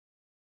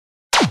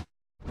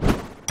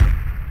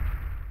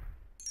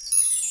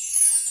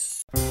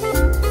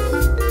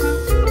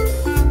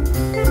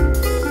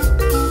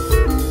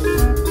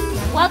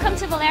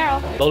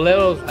Bowlero.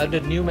 Bowlero's under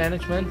new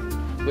management.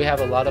 We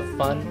have a lot of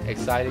fun,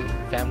 exciting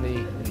family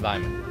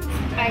environment.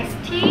 Iced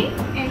tea,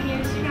 and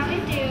here's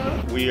Mountain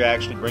Dew. We are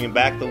actually bringing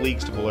back the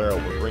leagues to Bowlero.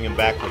 We're bringing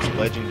back what's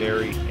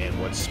legendary and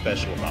what's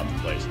special about the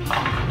place.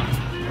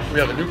 We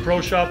have a new pro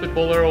shop at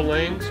Bowlero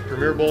Lanes,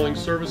 Premier Bowling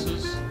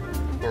Services.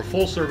 We're a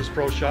full-service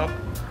pro shop.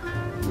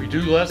 We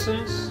do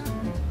lessons,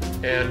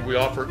 and we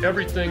offer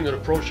everything that a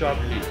pro shop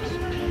needs.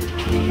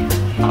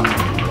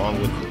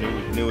 Along with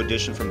the new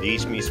addition from the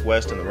East Meets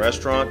West and the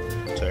restaurant,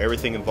 to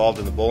everything involved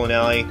in the bowling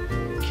alley,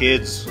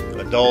 kids,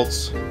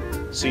 adults,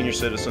 senior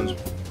citizens,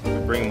 we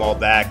bring them all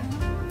back,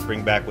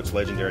 bring back what's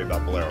legendary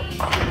about Bowlero.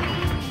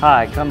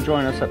 Hi, come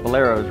join us at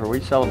Bowlero's where we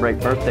celebrate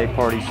birthday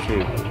parties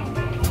too.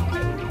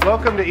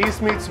 Welcome to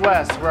East Meets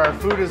West, where our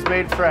food is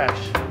made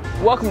fresh.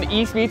 Welcome to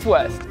East Meets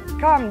West.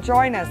 Come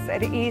join us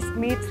at East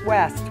Meets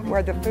West,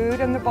 where the food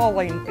and the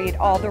bowling beat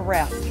all the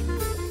rest.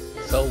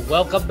 So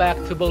welcome back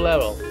to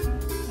Bowlero.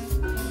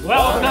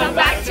 Welcome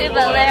back to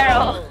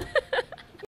Bowlero.